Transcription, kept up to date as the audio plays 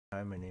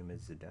Hi, my name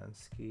is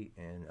Zadansky,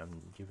 and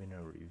I'm giving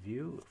a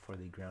review for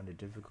the grounded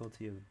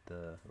difficulty of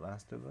The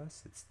Last of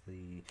Us. It's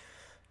the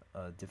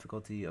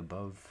difficulty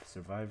above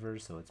Survivor,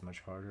 so it's much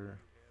harder.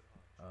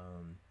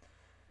 Um,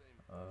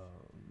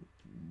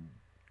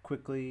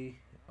 Quickly,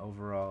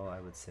 overall, I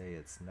would say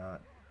it's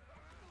not.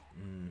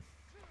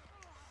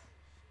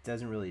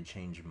 Doesn't really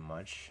change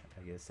much,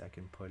 I guess I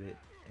can put it.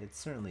 It's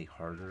certainly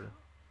harder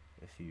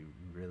if you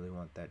really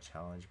want that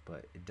challenge,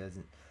 but it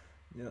doesn't.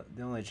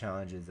 The only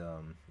challenge is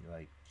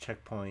like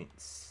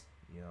checkpoints.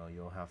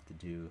 You'll have to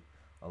do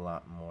a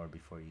lot more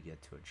before you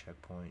get to a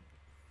checkpoint.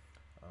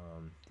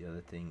 The other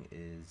thing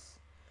is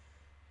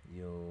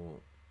you'll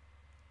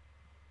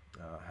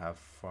have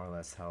far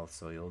less health,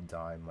 so you'll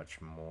die much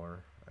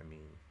more. I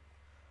mean,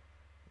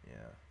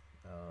 yeah.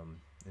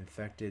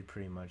 Infected,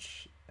 pretty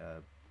much,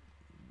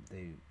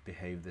 they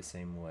behave the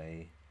same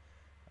way.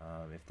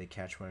 If they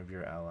catch one of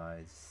your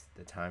allies,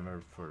 the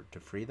timer to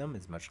free them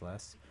is much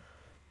less.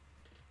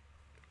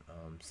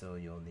 So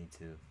you'll need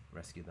to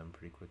rescue them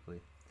pretty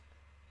quickly.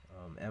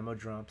 Ammo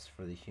drops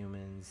for the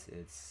humans,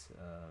 it's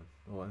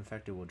well,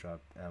 infected will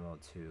drop ammo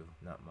too,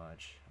 not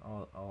much.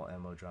 All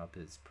ammo drop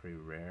is pretty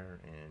rare,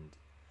 and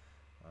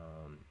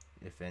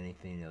if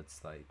anything,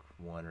 it's like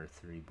 1 or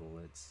 3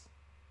 bullets.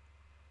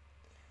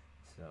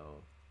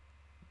 So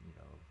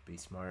be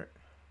smart.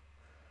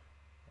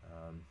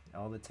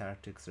 All the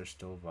tactics are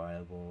still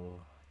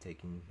viable.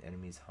 Taking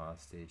enemies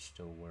hostage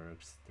still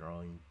works.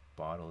 Throwing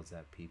bottles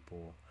at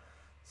people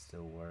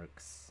still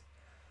works.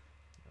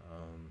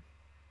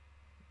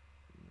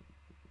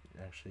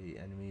 Actually,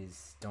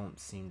 enemies don't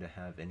seem to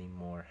have any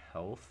more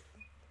health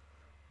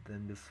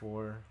than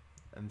before.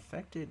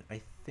 Infected,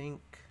 I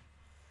think.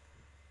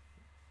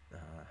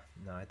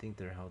 No, I think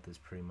their health is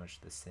pretty much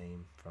the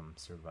same from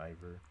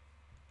Survivor.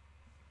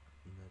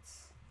 And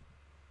that's.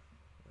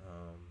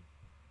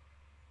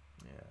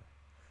 Yeah.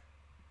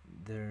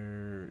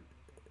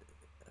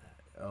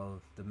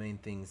 The main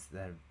things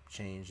that have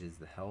changed is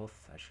the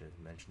health. I should have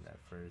mentioned that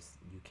first.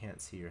 You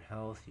can't see your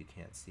health. You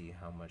can't see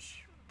how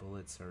much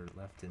bullets are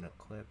left in a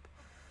clip.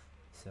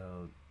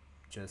 So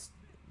just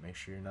make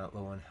sure you're not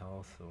low on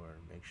health, or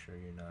make sure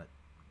you're not,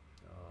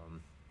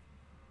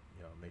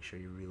 make sure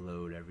you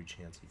reload every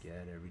chance you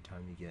get, every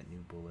time you get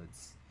new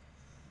bullets.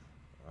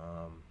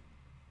 And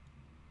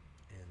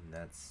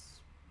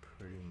that's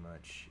pretty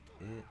much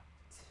it.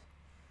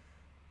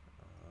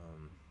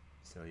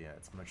 So yeah,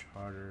 it's much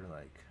harder.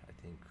 Like, I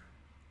think,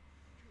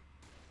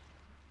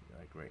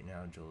 like right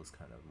now, Joel's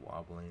kind of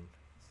wobbling,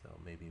 so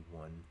maybe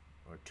 1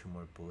 or 2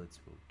 more bullets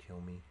will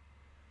kill me.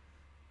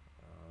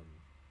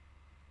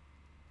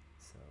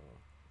 So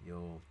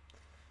you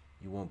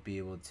won't be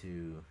able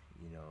to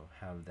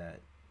have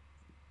that.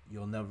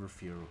 You'll never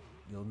feel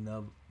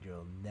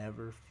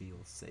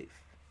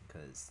safe,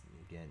 because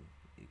again,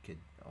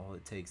 all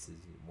it takes is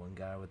one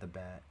guy with a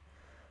bat,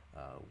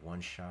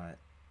 1 shot.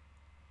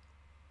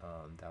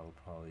 That will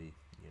probably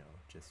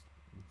just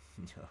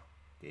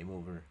game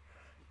over.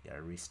 You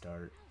gotta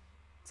restart.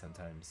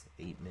 Sometimes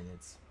 8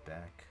 minutes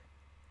back,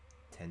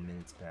 10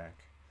 minutes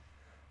back.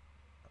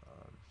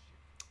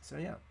 So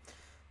yeah.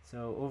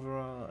 So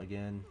overall,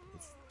 again,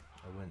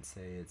 I wouldn't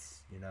say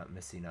you're not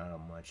missing out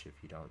on much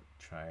if you don't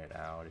try it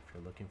out. If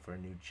you're looking for a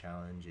new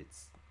challenge,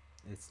 it's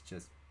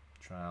just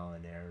trial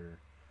and error.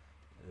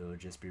 It will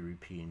just be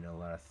repeating a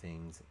lot of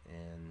things,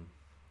 and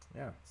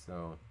yeah.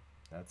 So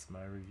that's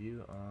my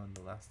review on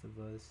The Last of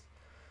Us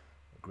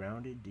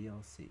Grounded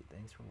DLC.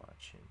 Thanks for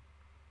watching.